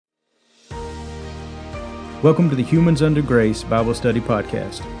Welcome to the Humans Under Grace Bible Study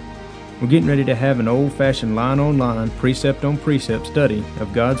Podcast. We're getting ready to have an old-fashioned line-on-line, precept-on-precept study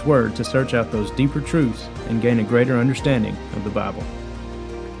of God's Word to search out those deeper truths and gain a greater understanding of the Bible.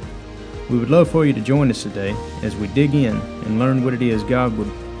 We would love for you to join us today as we dig in and learn what it is God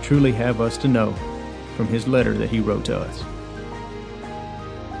would truly have us to know from His letter that He wrote to us.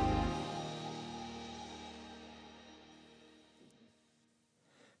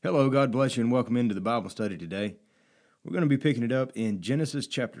 Hello, God bless you, and welcome into the Bible study today. We're going to be picking it up in Genesis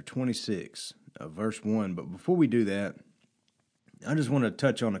chapter 26, verse 1. But before we do that, I just want to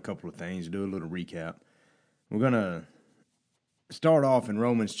touch on a couple of things, do a little recap. We're going to start off in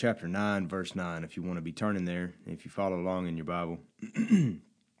Romans chapter 9, verse 9, if you want to be turning there, if you follow along in your Bible.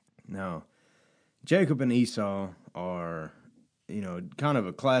 Now, Jacob and Esau are, kind of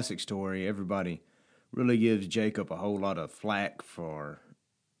a classic story. Everybody really gives Jacob a whole lot of flack for,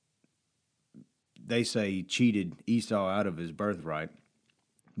 they say, he cheated Esau out of his birthright.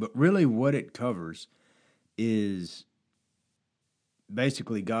 But really what it covers is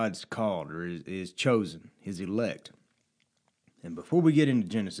basically God's called, or is chosen, his elect. And before we get into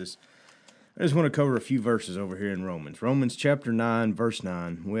Genesis, I just want to cover a few verses over here in Romans. Romans chapter 9, verse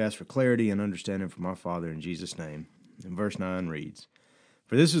 9. We ask for clarity and understanding from our Father in Jesus' name. And verse 9 reads,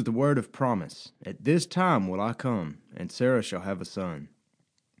 "For this is the word of promise. At this time will I come, and Sarah shall have a son.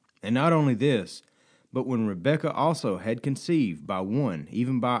 And not only this, but when Rebekah also had conceived by one,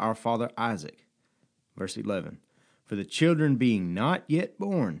 even by our father Isaac." Verse 11, "For the children being not yet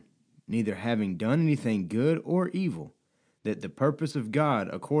born, neither having done anything good or evil, that the purpose of God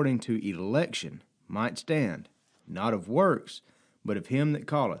according to election might stand, not of works, but of him that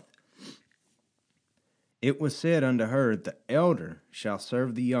calleth. It was said unto her, The elder shall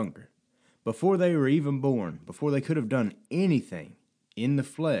serve the younger." Before they were even born, before they could have done anything in the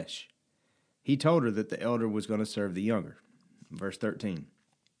flesh, he told her that the elder was going to serve the younger. Verse 13,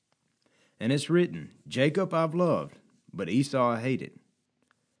 "And it's written, Jacob I've loved, but Esau I hated."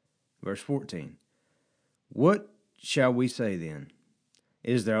 Verse 14, "What shall we say then?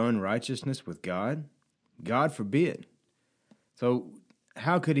 Is there unrighteousness with God? God forbid." So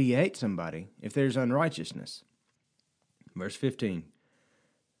how could he hate somebody if there's unrighteousness? Verse 15,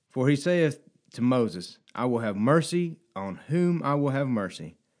 "For he saith to Moses, I will have mercy on whom I will have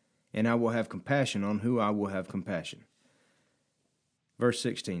mercy, and I will have compassion on whom I will have compassion." Verse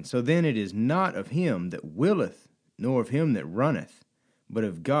 16, "So then it is not of him that willeth, nor of him that runneth, but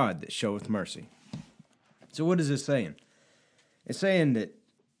of God that showeth mercy." So what is this saying? It's saying that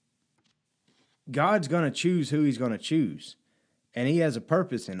God's going to choose who he's going to choose, and he has a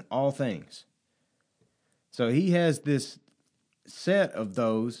purpose in all things. So he has this set of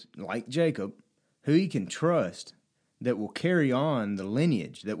those, like Jacob, who he can trust, that will carry on the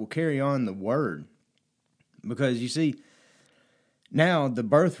lineage, that will carry on the word. Because you see, now the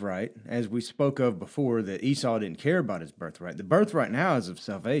birthright, as we spoke of before, that Esau didn't care about his birthright, the birthright now is of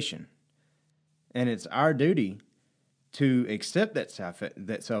salvation. And it's our duty to accept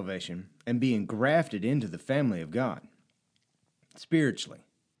that salvation and be engrafted into the family of God, spiritually.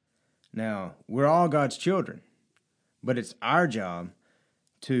 Now, we're all God's children, but it's our job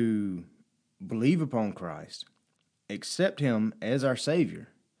to believe upon Christ, accept him as our Savior,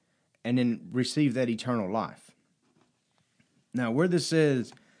 and then receive that eternal life. Now, where this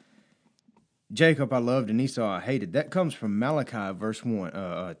says, Jacob I loved and Esau I hated, that comes from Malachi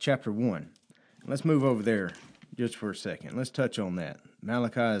chapter 1. Let's move over there just for a second. Let's touch on that.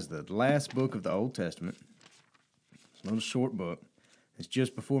 Malachi is the last book of the Old Testament. It's a little short book. It's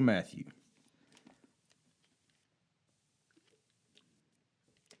just before Matthew.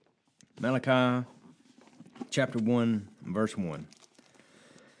 Malachi chapter 1, verse 1.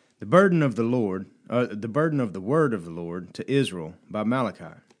 The burden of the word of the Lord to Israel by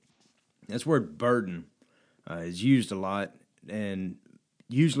Malachi. This word burden is used a lot, and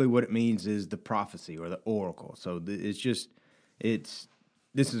usually what it means is the prophecy or the oracle. So this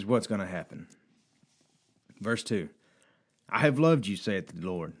is what's going to happen. Verse 2. "I have loved you, saith the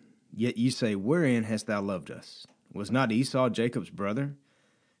Lord. Yet ye say, Wherein hast thou loved us? Was not Esau Jacob's brother?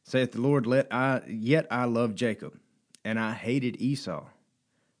 Saith the Lord, Yet I loved Jacob, and I hated Esau,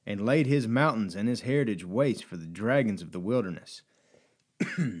 and laid his mountains and his heritage waste for the dragons of the wilderness."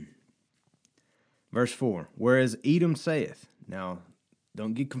 Verse 4, "Whereas Edom saith," now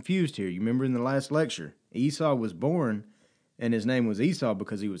don't get confused here. You remember in the last lecture, Esau was born, and his name was Esau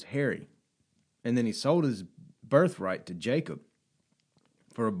because he was hairy. And then he sold his birthright to Jacob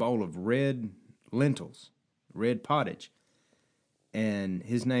for a bowl of red lentils, red pottage. And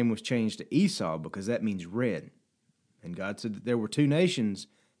his name was changed to Esau because that means red. And God said that there were two nations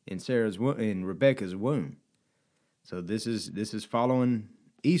in Rebekah's womb. So this is following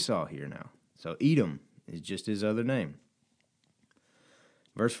Esau here now. So Edom is just his other name.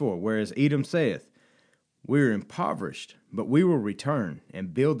 Verse 4, whereas Edom saith, we are impoverished, but we will return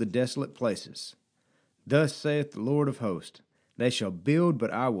and build the desolate places. Thus saith the Lord of hosts, they shall build,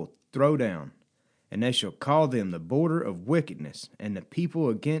 but I will throw down, and they shall call them the border of wickedness, and the people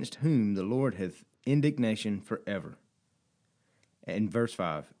against whom the Lord hath indignation forever. And verse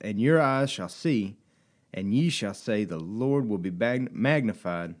 5, and your eyes shall see, and ye shall say, the Lord will be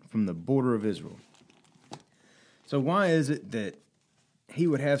magnified from the border of Israel. So why is it that he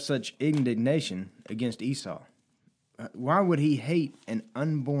would have such indignation against Esau? Why would he hate an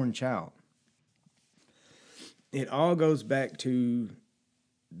unborn child? It all goes back to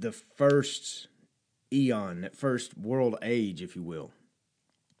the first eon, that first world age, if you will,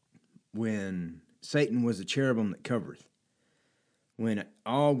 when Satan was the cherubim that covereth, when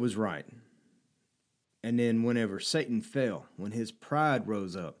all was right. And then whenever Satan fell, when his pride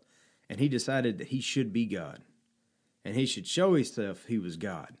rose up, and he decided that he should be God, and he should show himself he was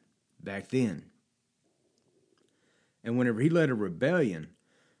God back then. And whenever he led a rebellion,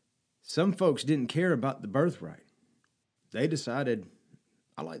 some folks didn't care about the birthright. They decided,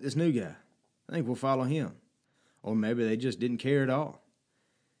 I like this new guy. I think we'll follow him. Or maybe they just didn't care at all.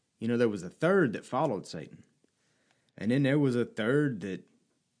 You know, there was a third that followed Satan. And then there was a third that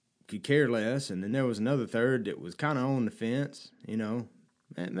could care less. And then there was another third that was kind of on the fence, you know.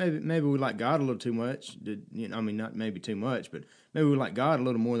 Maybe we like God a little too much. Not maybe too much, but maybe we like God a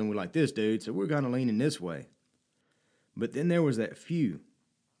little more than we like this dude, so we're kind of leaning this way. But then there was that few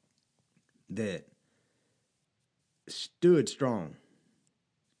that stood strong,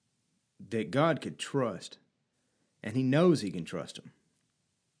 that God could trust, and he knows he can trust them.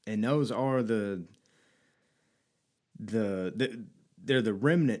 And those are they're the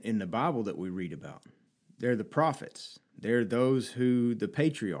remnant in the Bible that we read about. They're the prophets. They're those the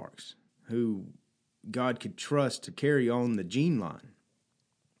patriarchs, who God could trust to carry on the gene line.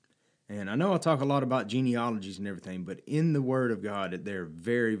 And I know I talk a lot about genealogies and everything, but in the Word of God, they're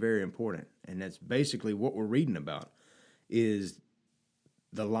very, very important. And that's basically what we're reading about, is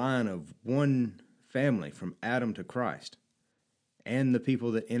the line of one family from Adam to Christ and the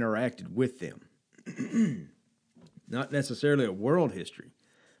people that interacted with them. Not necessarily a world history,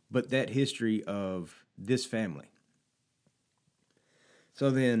 but that history of this family. So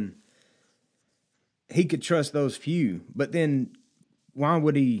then he could trust those few, but then why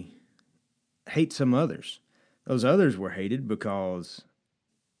would he hate some others? Those others were hated because,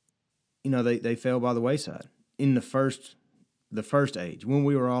 they fell by the wayside in the first age, when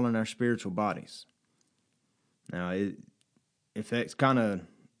we were all in our spiritual bodies. Now, if that's kind of a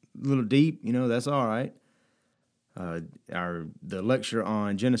little deep, that's all right. The lecture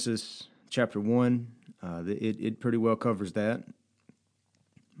on Genesis chapter 1, it pretty well covers that.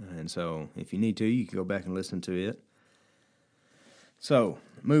 And so if you need to, you can go back and listen to it. So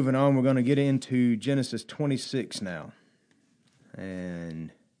moving on, we're going to get into Genesis 26 now.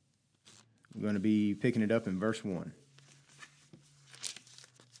 And we're going to be picking it up in verse 1.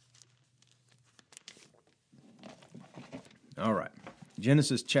 All right.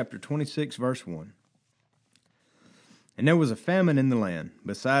 Genesis chapter 26, verse 1. And there was a famine in the land,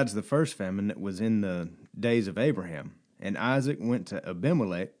 besides the first famine that was in the days of Abraham. And Isaac went to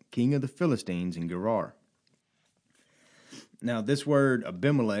Abimelech, king of the Philistines, in Gerar. Now, this word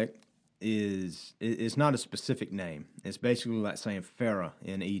Abimelech is not a specific name. It's basically like saying Pharaoh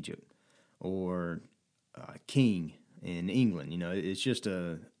in Egypt or king in England. It's just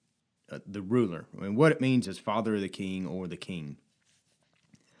the ruler. I mean, what it means is father of the king or the king.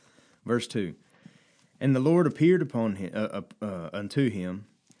 Verse 2. And the Lord appeared upon him, unto him,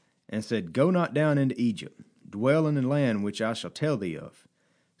 and said, Go not down into Egypt, dwell in the land which I shall tell thee of.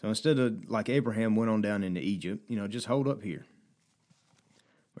 So instead of like Abraham went on down into Egypt, just hold up here.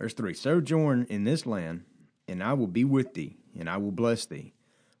 Verse 3, Sojourn in this land, and I will be with thee, and I will bless thee.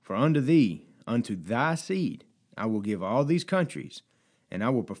 For unto thee, unto thy seed, I will give all these countries, and I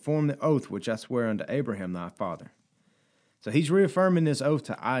will perform the oath which I swear unto Abraham thy father. So he's reaffirming this oath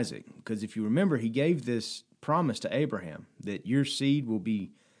to Isaac, because if you remember, he gave this promise to Abraham, that your seed will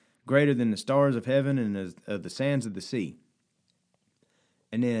be greater than the stars of heaven and the sands of the sea.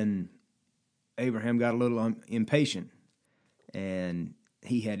 And then Abraham got a little impatient, and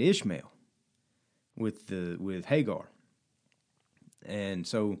he had Ishmael with Hagar. And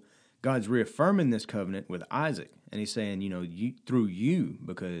so God's reaffirming this covenant with Isaac, and he's saying, through you,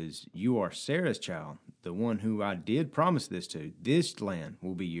 because you are Sarah's child, the one who I did promise this to, this land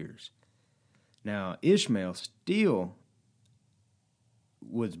will be yours. Now, Ishmael still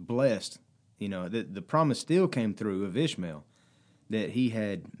was blessed The promise still came through of Ishmael, that he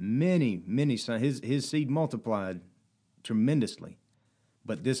had many, many sons. His seed multiplied tremendously.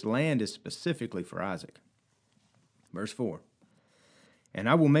 But this land is specifically for Isaac. Verse 4. And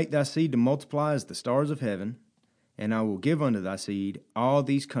I will make thy seed to multiply as the stars of heaven, and I will give unto thy seed all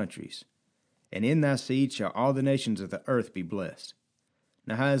these countries, and in thy seed shall all the nations of the earth be blessed.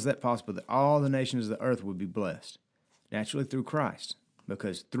 Now, how is that possible that all the nations of the earth would be blessed? Naturally through Christ,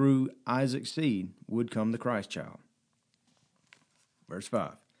 because through Isaac's seed would come the Christ child. Verse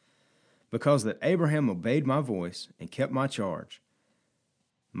 5. Because that Abraham obeyed my voice and kept my charge,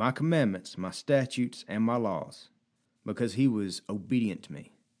 my commandments, my statutes, and my laws, because he was obedient to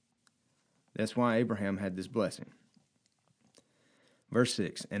me. That's why Abraham had this blessing. Verse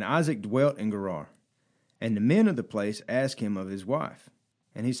 6. And Isaac dwelt in Gerar, and the men of the place asked him of his wife.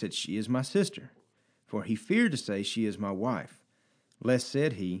 And he said, She is my sister. For he feared to say, She is my wife. Lest,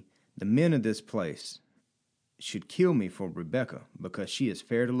 said he, the men of this place should kill me for Rebekah, because she is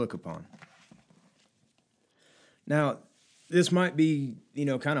fair to look upon. Now, this might be,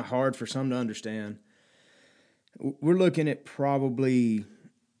 kind of hard for some to understand. We're looking at probably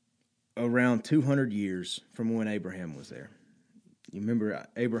around 200 years from when Abraham was there. You remember,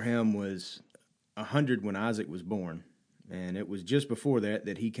 Abraham was 100 when Isaac was born, and it was just before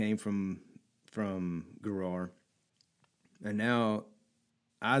that he came from Gerar. And now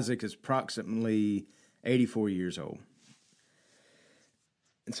Isaac is approximately 84 years old.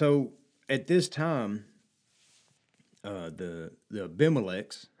 And so at this time, the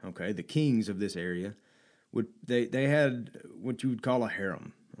Abimelechs, the kings of this area, they had what you would call a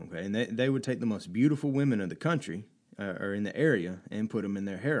harem, and they would take the most beautiful women of the country or in the area and put them in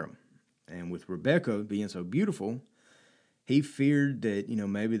their harem. And with Rebekah being so beautiful, he feared that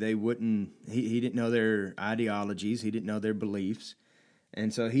maybe they wouldn't. He didn't know their ideologies, he didn't know their beliefs,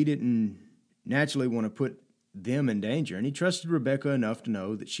 and so he didn't naturally want to put them in danger. And he trusted Rebekah enough to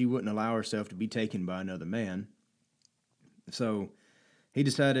know that she wouldn't allow herself to be taken by another man. So he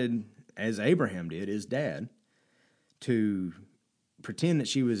decided, as Abraham did, his dad, to pretend that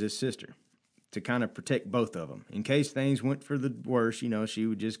she was his sister, to kind of protect both of them. In case things went for the worse, she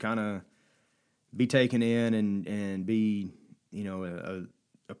would just kind of be taken in and be,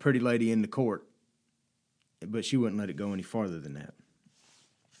 a pretty lady in the court, but she wouldn't let it go any farther than that.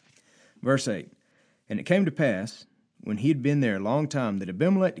 Verse 8, and it came to pass, when he had been there a long time, that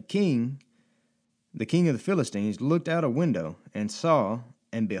Abimelech the king of the Philistines, looked out a window and saw,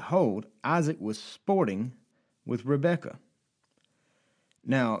 and behold, Isaac was sporting with Rebekah.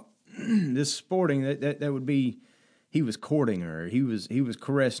 Now, this sporting, that would be, he was courting her, he was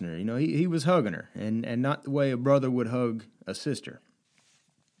caressing her, he was hugging her, and not the way a brother would hug a sister.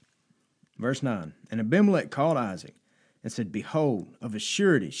 Verse 9, and Abimelech called Isaac and said, Behold, of a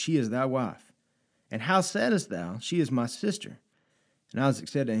surety she is thy wife. And how saidest thou, She is my sister? And Isaac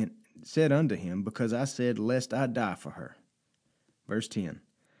said unto him, Because I said, Lest I die for her. Verse 10,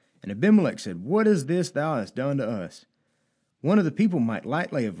 and Abimelech said, What is this thou hast done to us? One of the people might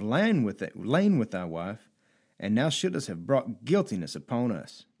lightly have lain with thy wife, and thou shouldest have brought guiltiness upon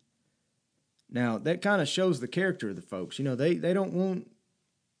us. Now that kind of shows the character of the folks. They don't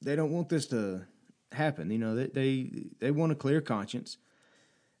want this to happen. They want a clear conscience.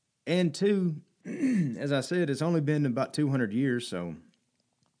 And two, as I said, it's only been about 200 years, so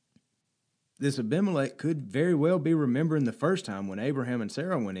this Abimelech could very well be remembering the first time when Abraham and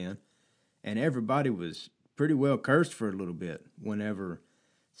Sarah went in, and everybody was pretty well cursed for a little bit whenever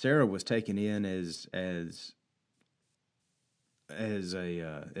Sarah was taken in as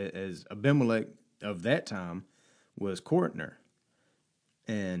Abimelech of that time was courting her.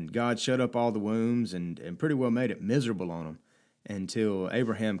 And God shut up all the wombs and pretty well made it miserable on them until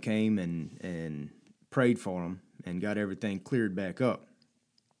Abraham came and prayed for them and got everything cleared back up.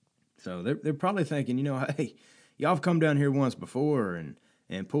 So they're probably thinking, hey, y'all have come down here once before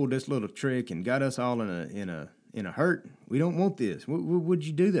and pulled this little trick and got us all in a hurt. We don't want this. What would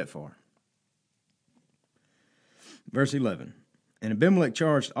you do that for? Verse 11, and Abimelech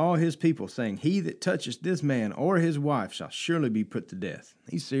charged all his people, saying, He that toucheth this man or his wife shall surely be put to death.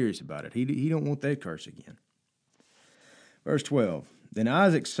 He's serious about it. He don't want that curse again. Verse 12, then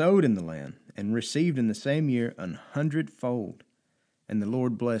Isaac sowed in the land and received in the same year 100-fold. And the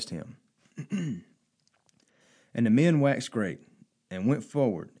Lord blessed him. And the men waxed great, and went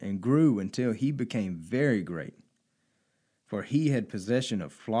forward, and grew until he became very great. For he had possession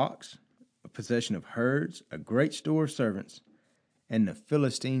of flocks, a possession of herds, a great store of servants, and the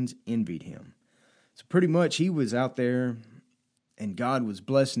Philistines envied him. So pretty much he was out there, and God was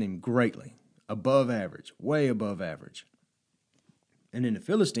blessing him greatly, above average, way above average. And then the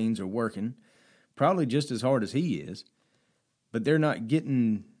Philistines are working probably just as hard as he is, but they're not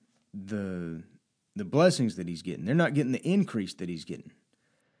getting the blessings that he's getting. They're not getting the increase that he's getting.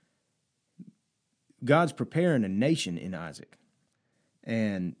 God's preparing a nation in Isaac.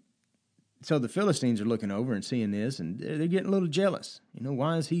 And so the Philistines are looking over and seeing this, and they're getting a little jealous.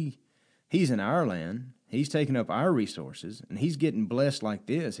 Why is he's in our land, he's taking up our resources, and he's getting blessed like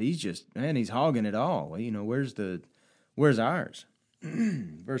this. He's hogging it all. Well, where's ours?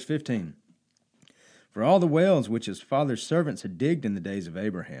 Verse 15. For all the wells which his father's servants had digged in the days of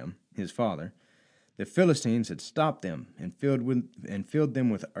Abraham, his father, the Philistines had stopped them and filled them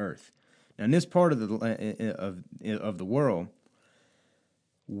with earth. Now, in this part of the world,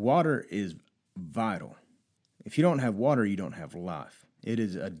 water is vital. If you don't have water, you don't have life. It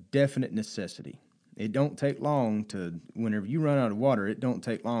is a definite necessity. It don't take long whenever you run out of water, it don't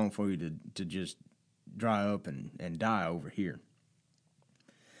take long for you to just dry up and die over here.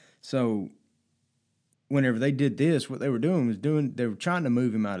 So, whenever they did this, what they were doing was they were trying to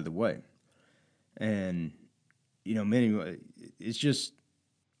move him out of the way. And, it's just,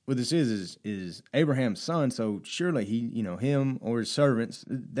 what this is Abraham's son, so surely him or his servants,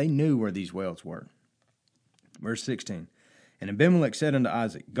 they knew where these wells were. Verse 16, and Abimelech said unto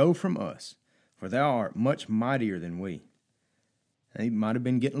Isaac, Go from us, for thou art much mightier than we. And he might have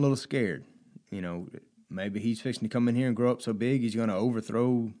been getting a little scared. Maybe he's fixing to come in here and grow up so big, he's going to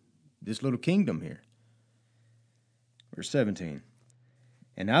overthrow this little kingdom here. Verse 17,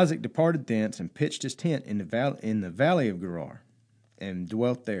 and Isaac departed thence and pitched his tent in the valley of Gerar, and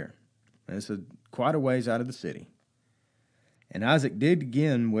dwelt there. And it's quite a ways out of the city. And Isaac digged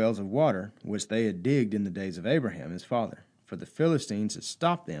again wells of water, which they had digged in the days of Abraham his father, for the Philistines had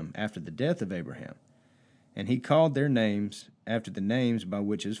stopped them after the death of Abraham. And he called their names after the names by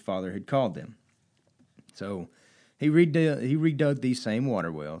which his father had called them. So he redug these same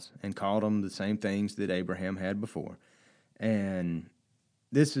water wells and called them the same things that Abraham had before. And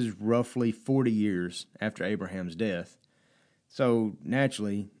this is roughly 40 years after Abraham's death. So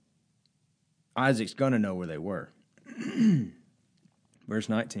naturally, Isaac's going to know where they were. Verse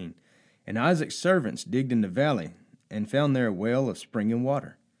 19, and Isaac's servants digged in the valley and found there a well of springing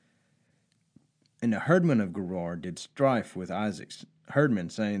water. And the herdmen of Gerar did strife with Isaac's herdmen,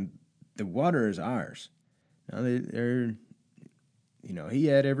 saying, The water is ours. Now they're he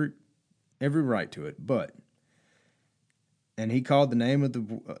had every right to it, and he called the name of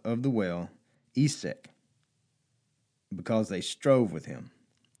the well Esek, because they strove with him.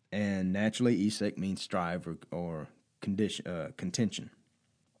 And naturally, Esek means strive or contention.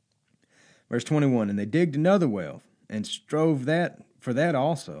 Verse 21, and they digged another well and strove for that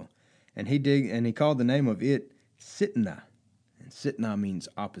also. And he called the name of it Sitnah. And Sitnah means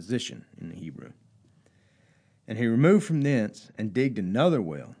opposition in the Hebrew. And he removed from thence and digged another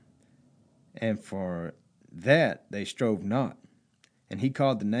well. And for that they strove not. And he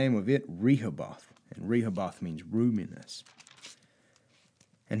called the name of it Rehoboth. And Rehoboth means roominess.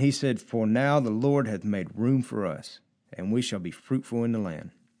 And he said, For now the Lord hath made room for us, and we shall be fruitful in the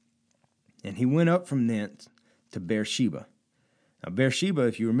land. And he went up from thence to Beersheba. Now Beersheba,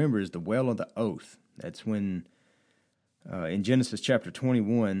 if you remember, is the well of the oath. That's when, in Genesis chapter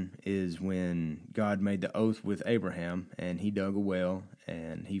 21, is when God made the oath with Abraham, and he dug a well,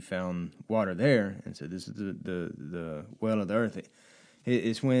 and he found water there, and said, This is the well of the earth.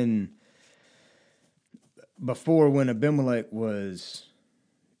 It's when Abimelech was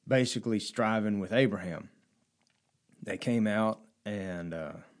basically striving with Abraham. They came out, and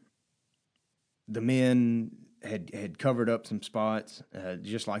the men had covered up some spots,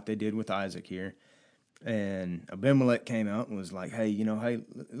 just like they did with Isaac here. And Abimelech came out and was like, hey,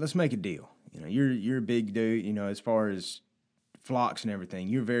 let's make a deal. You're a big dude, as far as flocks and everything.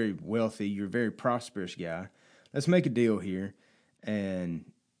 You're very wealthy. You're a very prosperous guy. Let's make a deal here. And,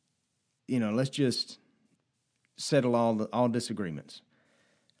 let's just settle all disagreements.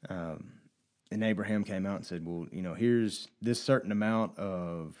 And Abraham came out and said, well, here's this certain amount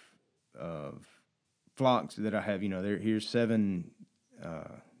of flocks that I have. Here's 7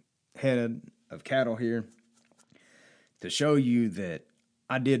 head of cattle here to show you that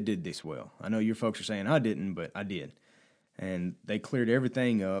I did this well. I know your folks are saying I didn't, but I did. And they cleared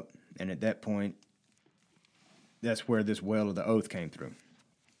everything up, and at that point, that's where this well of the oath came through.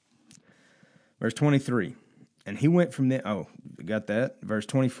 Verse 23, and he went from there. Oh, got that? Verse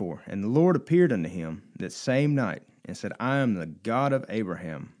 24, and the Lord appeared unto him that same night, and said, I am the God of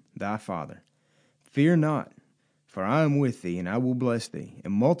Abraham, thy father. Fear not, for I am with thee, and I will bless thee,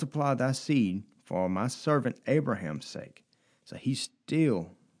 and multiply thy seed for my servant Abraham's sake. So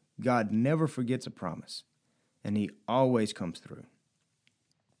God never forgets a promise, and he always comes through.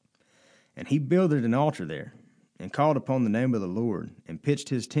 And he builded an altar there, and called upon the name of the Lord, and pitched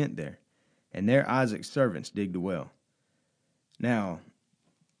his tent there. And there Isaac's servants digged a well. Now,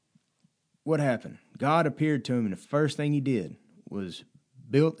 what happened? God appeared to him, and the first thing he did was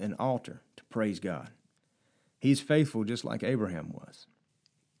built an altar to praise God. He's faithful just like Abraham was.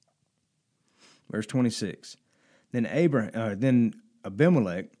 Verse 26. Then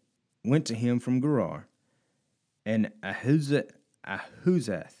Abimelech went to him from Gerar, and Ahuzath,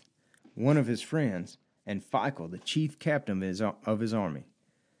 one of his friends, and Phicol, the chief captain of his army.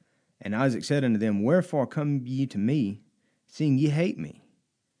 And Isaac said unto them, Wherefore come ye to me, seeing ye hate me,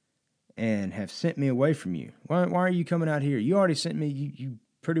 and have sent me away from you? Why are you coming out here? You already sent me, you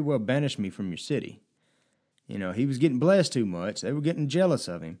pretty well banished me from your city. You know, he was getting blessed too much. They were getting jealous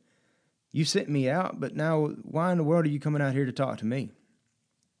of him. You sent me out, but now why in the world are you coming out here to talk to me?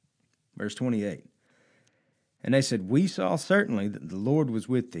 Verse 28. And they said, We saw certainly that the Lord was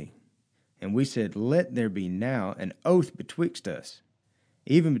with thee. And we said, Let there be now an oath betwixt us,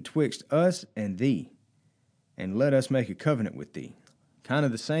 even betwixt us and thee, and let us make a covenant with thee. Kind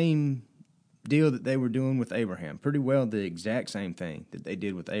of the same deal that they were doing with Abraham. Pretty well the exact same thing that they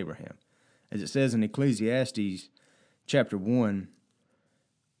did with Abraham. As it says in Ecclesiastes chapter 1,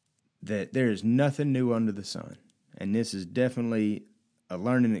 that there is nothing new under the sun. And this is definitely a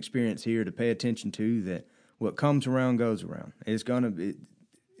learning experience here to pay attention to, that what comes around goes around.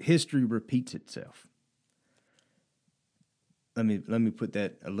 History repeats itself. Let me put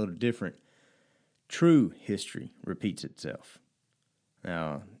that a little different. True history repeats itself.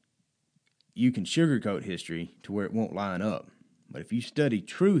 Now, you can sugarcoat history to where it won't line up. But if you study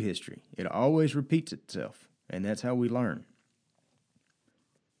true history, it always repeats itself. And that's how we learn.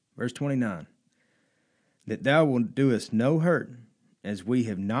 Verse 29. That thou wilt do us no hurt, as we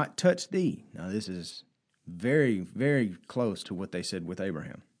have not touched thee. Now this is very, very close to what they said with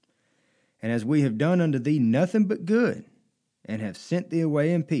Abraham. And as we have done unto thee nothing but good, and have sent thee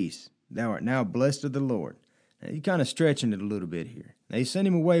away in peace, thou art now blessed of the Lord. Now, you're kind of stretching it a little bit here. They sent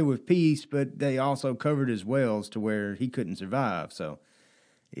him away with peace, but they also covered his wells to where he couldn't survive. So,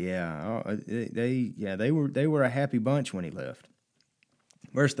 yeah, they were a happy bunch when he left.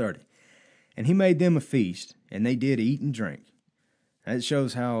 Verse 30. And he made them a feast, and they did eat and drink. That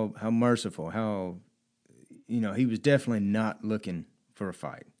shows how merciful, how, he was definitely not looking for a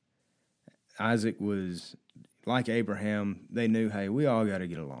fight. Isaac was like Abraham. They knew, hey, we all got to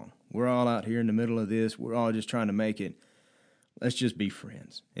get along. We're all out here in the middle of this. We're all just trying to make it. Let's just be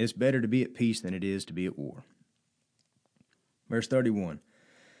friends. It's better to be at peace than it is to be at war. Verse 31.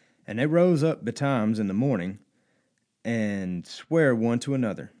 And they rose up betimes in the morning and sware one to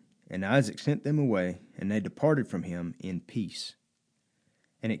another. And Isaac sent them away, and they departed from him in peace.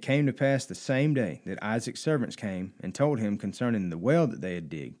 And it came to pass the same day that Isaac's servants came and told him concerning the well that they had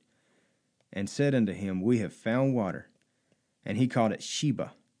digged, and said unto him, We have found water. And he called it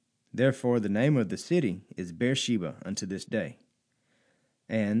Sheba. Therefore the name of the city is Beersheba unto this day.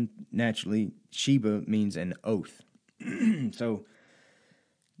 And naturally, Sheba means an oath. So,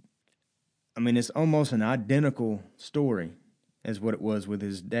 it's almost an identical story as what it was with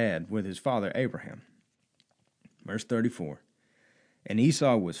his dad, with his father Abraham. Verse 34. And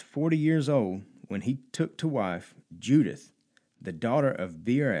Esau was 40 years old when he took to wife Judith, the daughter of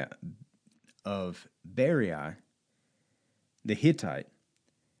Berai the Hittite,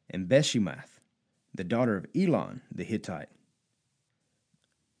 and Beshemath, the daughter of Elon the Hittite.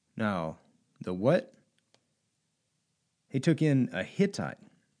 Now, the what? He took in a Hittite.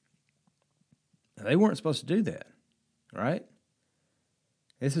 They weren't supposed to do that, right?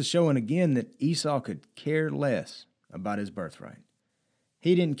 This is showing again that Esau could care less about his birthright.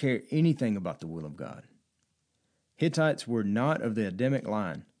 He didn't care anything about the will of God. Hittites were not of the Adamic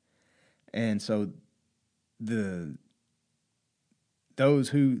line. And so the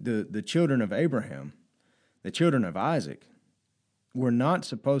children of Abraham, the children of Isaac, were not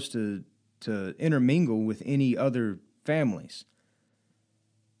supposed to intermingle with any other families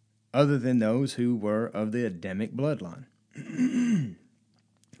other than those who were of the Adamic bloodline.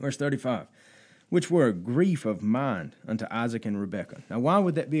 Verse 35, which were a grief of mind unto Isaac and Rebekah. Now, why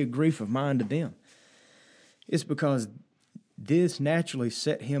would that be a grief of mind to them? It's because this naturally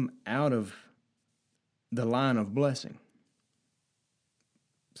set him out of the line of blessing.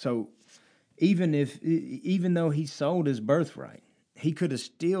 So even though he sold his birthright, he could have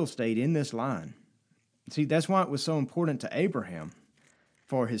still stayed in this line. See, that's why it was so important to Abraham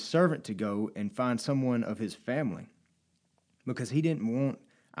for his servant to go and find someone of his family, because he didn't want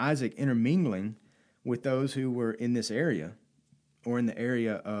Isaac intermingling with those who were in this area or in the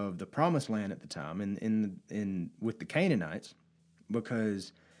area of the promised land at the time and with the Canaanites,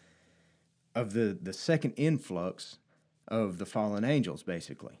 because of the second influx of the fallen angels,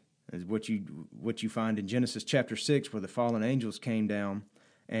 basically. Is what you find in Genesis chapter 6, where the fallen angels came down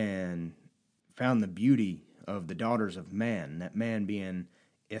and found the beauty of the daughters of man, that man being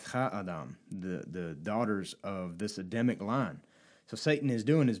Ithcha Adam, the daughters of this Adamic line. So Satan is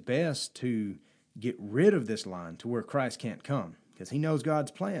doing his best to get rid of this line to where Christ can't come, because he knows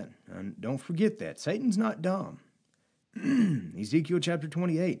God's plan. And don't forget that. Satan's not dumb. Ezekiel chapter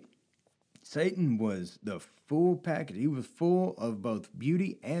 28. Satan was the full package. He was full of both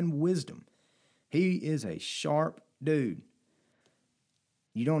beauty and wisdom. He is a sharp dude.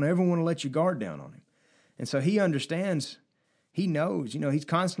 You don't ever want to let your guard down on him. And so he understands, he knows, he's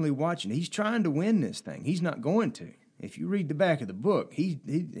constantly watching. He's trying to win this thing. He's not going to. If you read the back of the book, he's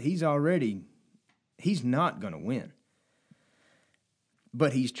not going to win.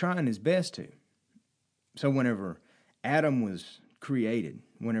 But he's trying his best to. So whenever Adam was created,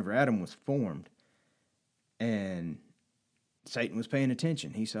 whenever Adam was formed, and Satan was paying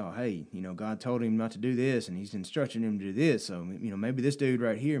attention, he saw, hey, God told him not to do this, and he's instructing him to do this. So, maybe this dude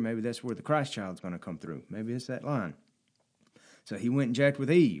right here, maybe that's where the Christ child's going to come through. Maybe it's that line. So he went and jacked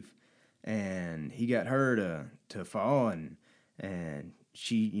with Eve, and he got her to fall, and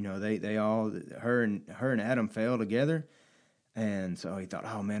she, they all, her and Adam fell together, and so he thought,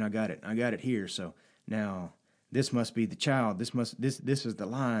 oh man, I got it here. So now this must be the child. This is the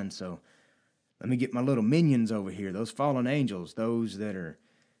line. So let me get my little minions over here, those fallen angels, those that are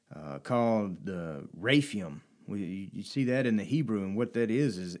called the Raphaim. You see that in the Hebrew, and what that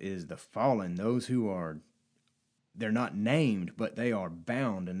is the fallen, those who are, they're not named, but they are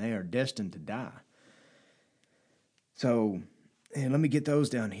bound, and they are destined to die. So, let me get those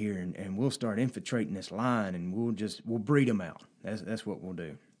down here, and we'll start infiltrating this line, and we'll breed them out. That's what we'll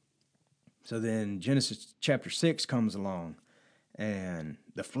do. So then Genesis chapter 6 comes along, and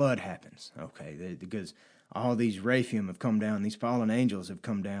the flood happens. Okay, because all these Raphaim have come down, these fallen angels have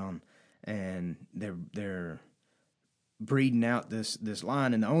come down, and they're breeding out this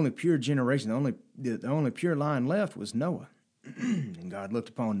line, and the only pure generation, the only pure line left was Noah. And God looked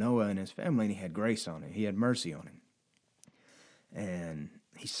upon Noah and his family, and he had grace on him. He had mercy on him. And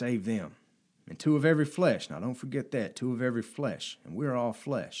he saved them. And two of every flesh. Now, don't forget that. Two of every flesh. And we're all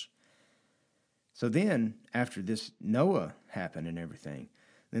flesh. So then, after this Noah happened and everything,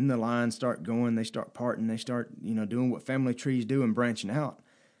 then the lines start going, they start parting, they start, doing what family trees do and branching out.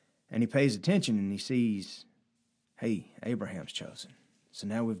 And he pays attention and he sees, hey, Abraham's chosen. So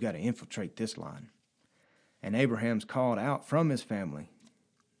now we've got to infiltrate this line. And Abraham's called out from his family,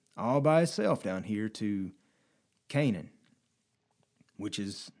 all by himself down here to Canaan, which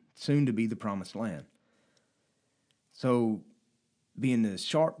is soon to be the promised land. So, being the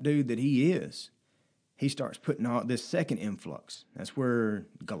sharp dude that he is, he starts putting out this second influx. That's where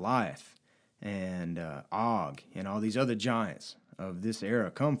Goliath and Og and all these other giants of this era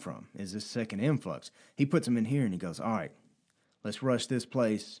come from, is this second influx. He puts them in here and he goes, all right, let's rush this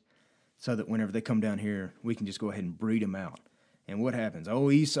place so that whenever they come down here, we can just go ahead and breed them out. And what happens? Oh,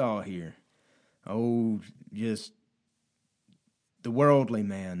 Esau here. Oh, just the worldly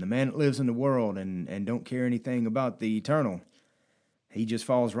man, the man that lives in the world and don't care anything about the eternal. He just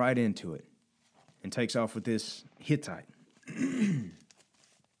falls right into it and takes off with this Hittite.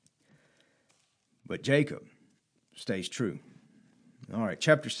 But Jacob stays true. All right,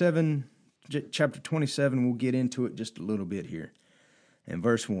 chapter 27, we'll get into it just a little bit here. In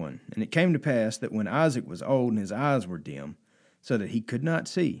verse 1, and it came to pass that when Isaac was old and his eyes were dim, so that he could not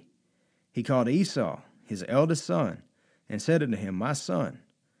see, he called Esau, his eldest son, and said unto him, my son.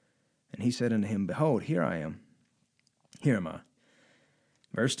 And he said unto him, behold, here I am. Here am I.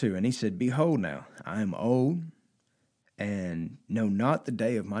 Verse 2, and he said, behold now, I am old, and know not the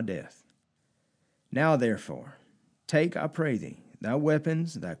day of my death. Now therefore, take, I pray thee, thy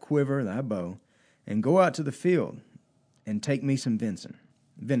weapons, thy quiver, thy bow, and go out to the field, and take me some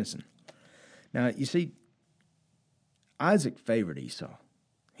venison. Now, you see, Isaac favored Esau.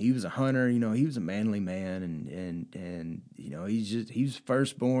 He was a hunter, he was a manly man, and he was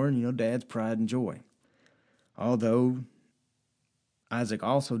firstborn, dad's pride and joy. Although Isaac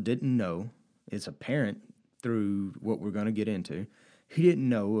also didn't know, it's apparent through what we're going to get into, he didn't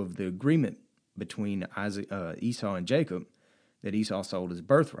know of the agreement between Esau and Jacob that Esau sold his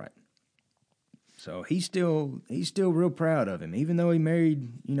birthright. So he's still real proud of him, even though he married,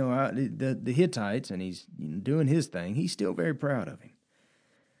 the Hittites and he's doing his thing. He's still very proud of him.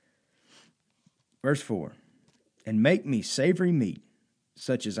 Verse 4, and make me savory meat,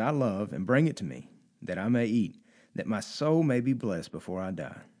 such as I love, and bring it to me, that I may eat, that my soul may be blessed before I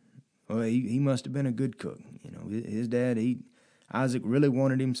die. Well, he must have been a good cook. His dad, Isaac really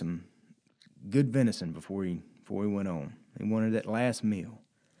wanted him some good venison before he went on. He wanted that last meal.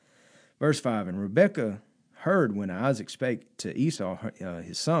 Verse 5, and Rebekah heard when Isaac spake to Esau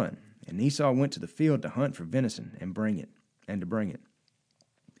his son, and Esau went to the field to hunt for venison and to bring it.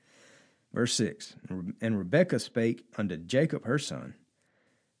 Verse 6, and Rebekah spake unto Jacob her son,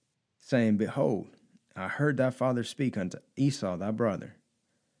 saying, Behold, I heard thy father speak unto Esau thy brother.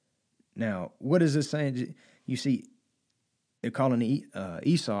 Now, what is this saying? You see, they're calling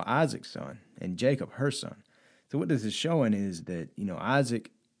Esau Isaac's son and Jacob her son. So what this is showing is that,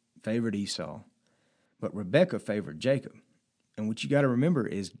 Isaac favored Esau, but Rebekah favored Jacob. And what you got to remember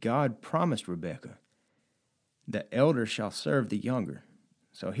is God promised Rebekah, the elder shall serve the younger.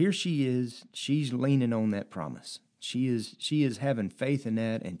 So here she is, she's leaning on that promise. She is having faith in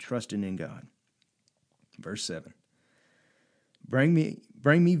that and trusting in God. Verse 7. Bring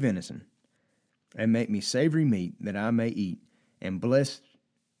me venison, and make me savory meat that I may eat, and bless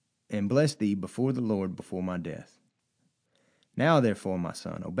thee before the Lord before my death. Now therefore, my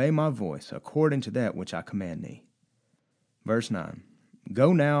son, obey my voice according to that which I command thee. Verse 9.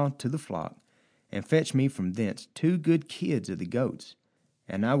 Go now to the flock, and fetch me from thence 2 good kids of the goats,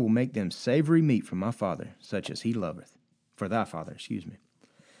 and I will make them savory meat for my father, such as he loveth. For thy father,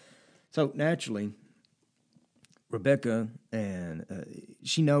 So naturally, Rebekah, and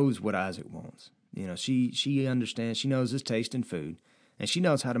she knows what Isaac wants. She understands. She knows his taste in food, and she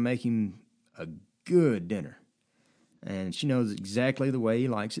knows how to make him a good dinner. And she knows exactly the way he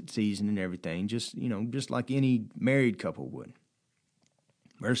likes it seasoned and everything, just like any married couple would.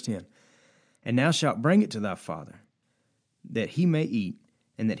 Verse 10, and thou shalt bring it to thy father, that he may eat,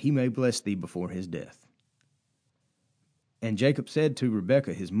 and that he may bless thee before his death. And Jacob said to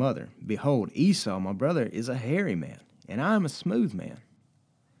Rebekah his mother, Behold, Esau my brother is a hairy man, and I am a smooth man.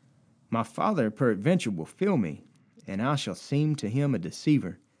 My father peradventure will feel me, and I shall seem to him a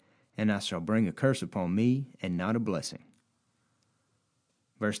deceiver, and I shall bring a curse upon me, and not a blessing.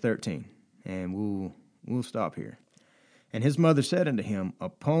 Verse 13, and we'll stop here. And his mother said unto him,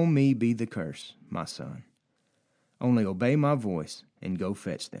 Upon me be the curse, my son. Only obey my voice, and go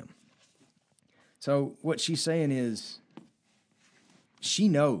fetch them. So what she's saying is, she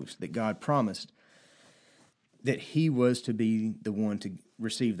knows that God promised that he was to be the one to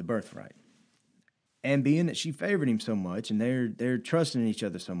receive the birthright. And being that she favored him so much, and they're trusting each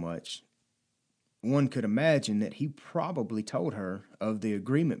other so much, one could imagine that he probably told her of the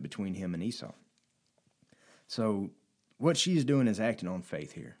agreement between him and Esau. So what she's doing is acting on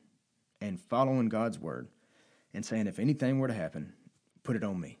faith here and following God's word and saying, if anything were to happen, put it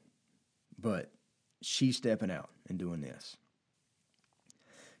on me. But she's stepping out and doing this.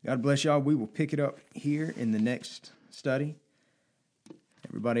 God bless y'all. We will pick it up here in the next study.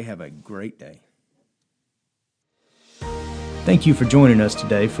 Everybody have a great day. Thank you for joining us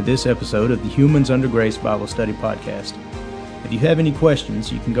today for this episode of the Humans Under Grace Bible Study Podcast. If you have any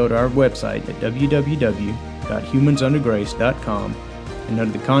questions, you can go to our website at www.humansundergrace.com and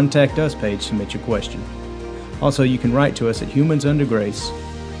under the Contact Us page, submit your question. Also, you can write to us at Humans Under Grace,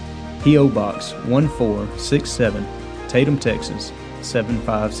 P.O. Box 1467, Tatum, Texas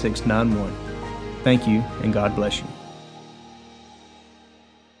 75691. Thank you, and God bless you.